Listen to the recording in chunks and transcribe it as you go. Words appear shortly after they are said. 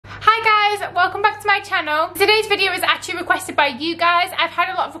welcome back to my channel. Today's video is actually requested by you guys. I've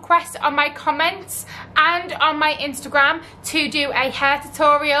had a lot of requests on my comments and on my Instagram to do a hair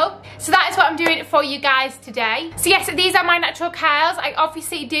tutorial, so that is what I'm doing for you guys today. So yes, these are my natural curls. I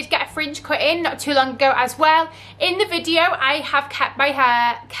obviously did get a fringe cut in not too long ago as well. In the video I have kept my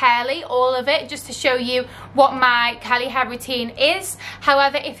hair curly, all of it, just to show you what my curly hair routine is.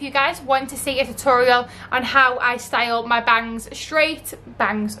 However, if you guys want to see a tutorial on how I style my bangs straight,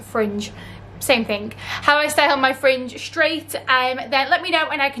 fringe, same thing, how I style my fringe straight, then let me know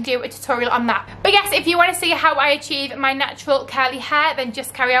and I can do a tutorial on that. But yes, if you want to see how I achieve my natural curly hair, then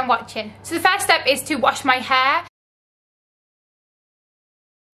just carry on watching. So the first step is to wash my hair.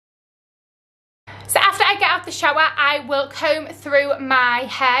 So after I get out the shower, I will comb through my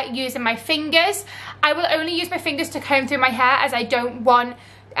hair using my fingers. I will only use my fingers to comb through my hair, as I don't want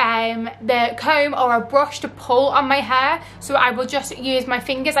the comb or a brush to pull on my hair, so I will just use my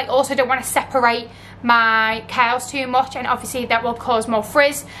fingers. I also don't want to separate my curls too much, and obviously that will cause more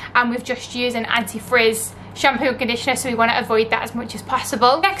frizz, and we've just used an anti-frizz shampoo and conditioner, so we want to avoid that as much as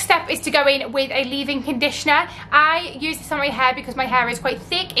possible. Next step is to go in with a leave-in conditioner. I use this on my hair because my hair is quite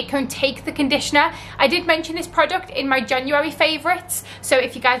thick. It can take the conditioner. I did mention this product in my January favourites, so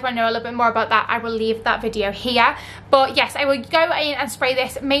if you guys want to know a little bit more about that, I will leave that video here. But yes, I will go in and spray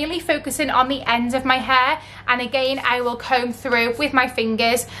this, mainly focusing on the ends of my hair, and again I will comb through with my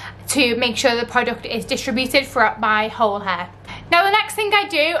fingers to make sure the product is distributed throughout my whole hair. Now the next thing I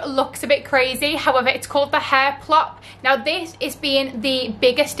do looks a bit crazy, however it's called the hair plop. Now this is being the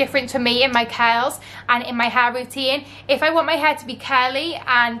biggest difference for me in my curls and in my hair routine. If I want my hair to be curly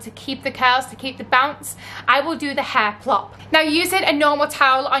and to keep the curls, to keep the bounce, I will do the hair plop. Now using a normal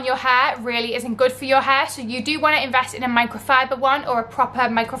towel on your hair really isn't good for your hair, so you do want to invest in a microfiber one or a proper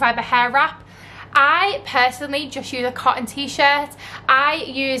microfiber hair wrap. I personally just use a cotton t-shirt. I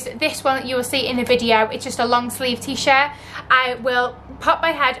use this one that you will see in the video. It's just a long sleeve t-shirt. I will pop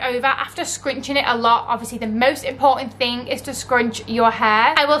my head over after scrunching it a lot. Obviously the most important thing is to scrunch your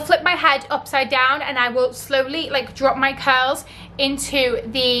hair. I will flip my head upside down and I will slowly drop my curls into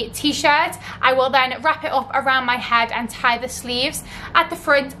the t-shirt. I will then wrap it up around my head and tie the sleeves at the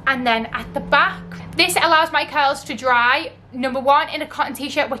front and then at the back. This allows my curls to dry, number one, in a cotton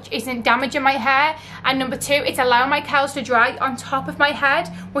t-shirt, which isn't damaging my hair, and number two, it's allowing my curls to dry on top of my head,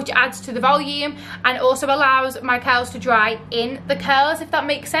 which adds to the volume and also allows my curls to dry in the curls, if that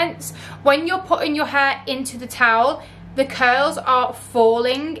makes sense. When you're putting your hair into the towel, the curls are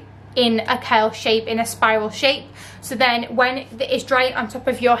falling in a curl shape, in a spiral shape, so then when it is drying on top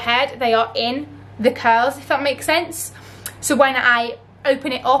of your head, they are in the curls, if that makes sense. So when I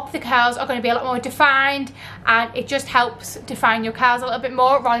open it up, the curls are going to be a lot more defined, and it just helps define your curls a little bit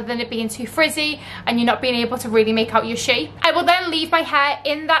more rather than it being too frizzy and you're not being able to really make out your shape. I will then leave my hair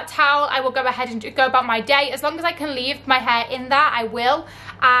in that towel. I will go ahead and go about my day. As long as I can leave my hair in that, I will.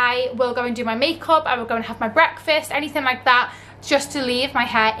 I will go and do my makeup, I will go and have my breakfast, anything like that, just to leave my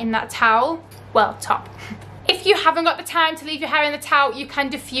hair in that towel. Well, top. If you haven't got the time to leave your hair in the towel, you can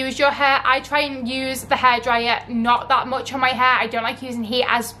diffuse your hair. I try and use the hairdryer not that much on my hair. I don't like using heat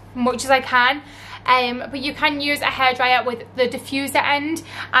as much as I can. But you can use a hairdryer with the diffuser end,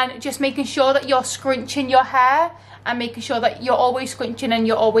 and just making sure that you're scrunching your hair and making sure that you're always scrunching and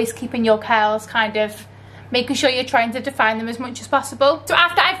you're always keeping your curls making sure you're trying to define them as much as possible. So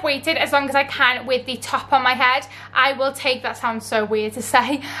after I've waited as long as I can with the top on my head, I will take, that sounds so weird to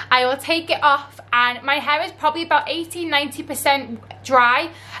say, I will take it off, and my hair is probably about 80–90% dry.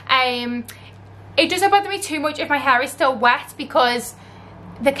 It doesn't bother me too much if my hair is still wet, because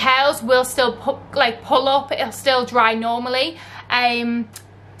the curls will still pull up, it'll still dry normally.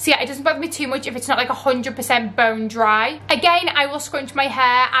 So yeah, it doesn't bother me too much if it's not 100% bone dry. Again, I will scrunch my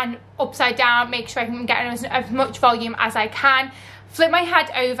hair and upside down, make sure I can get as much volume as I can. Flip my head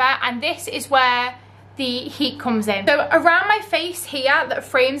over, and this is where the heat comes in. So around my face here, that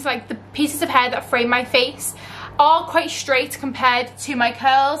frames, the pieces of hair that frame my face, are quite straight compared to my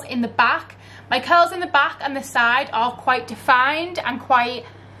curls in the back. My curls in the back and the side are quite defined and quite,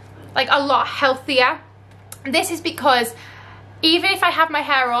 a lot healthier. This is because even if I have my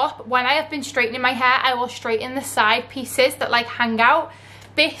hair up, when I have been straightening my hair, I will straighten the side pieces that hang out.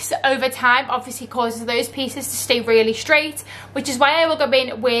 This over time obviously causes those pieces to stay really straight, which is why I will go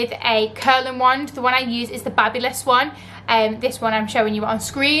in with a curling wand. The one I use is the Babulous one. This one I'm showing you on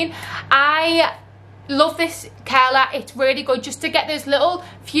screen. I love this curler. It's really good just to get those little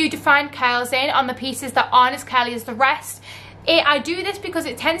few defined curls in on the pieces that aren't as curly as the rest. I do this because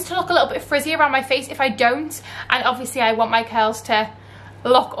it tends to look a little bit frizzy around my face if I don't, and obviously I want my curls to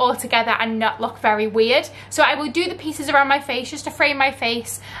look all together and not look very weird. So I will do the pieces around my face just to frame my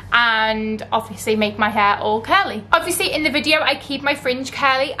face and obviously make my hair all curly. Obviously in the video I keep my fringe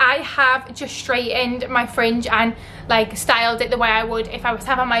curly. I have just straightened my fringe and like styled it the way I would if I was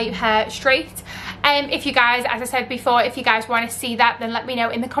having my hair straight. If you guys, as I said before, if you guys want to see that, then let me know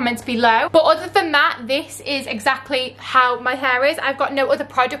in the comments below. But other than that, this is exactly how my hair is. I've got no other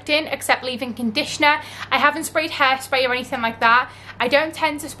product in except leave-in conditioner. I haven't sprayed hairspray or anything like that. I don't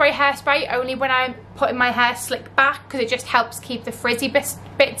tend to spray hairspray only when I'm putting my hair slicked back because it just helps keep the frizzy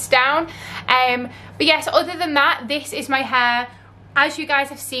bits down. But yes, other than that, this is my hair as you guys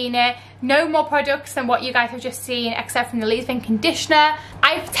have seen it. No more products than what you guys have just seen except from the leave-in conditioner.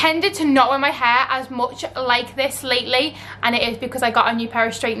 I've tended to not wear my hair as much like this lately, and it is because I got a new pair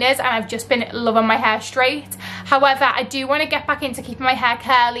of straighteners and I've just been loving my hair straight. However, I do want to get back into keeping my hair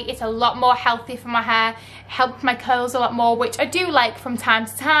curly. It's a lot more healthy for my hair, helps my curls a lot more, which I do like from time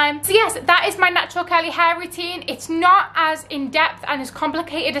to time. So yes, that is my natural curly hair routine. It's not as in-depth and as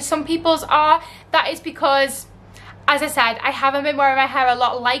complicated as some people's are. That is because, as I said, I haven't been wearing my hair a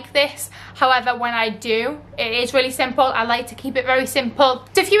lot like this. However, when I do, it is really simple. I like to keep it very simple.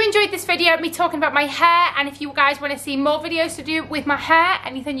 So if you enjoyed this video, me talking about my hair, and if you guys want to see more videos to do with my hair,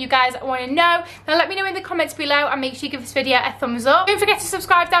 anything you guys want to know, then let me know in the comments below, and make sure you give this video a thumbs up. Don't forget to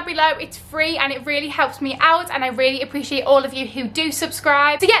subscribe down below. It's free and it really helps me out, and I really appreciate all of you who do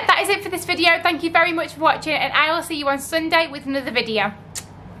subscribe. So yeah, that is it for this video. Thank you very much for watching, and I will see you on Sunday with another video.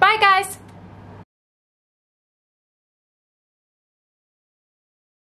 Bye guys.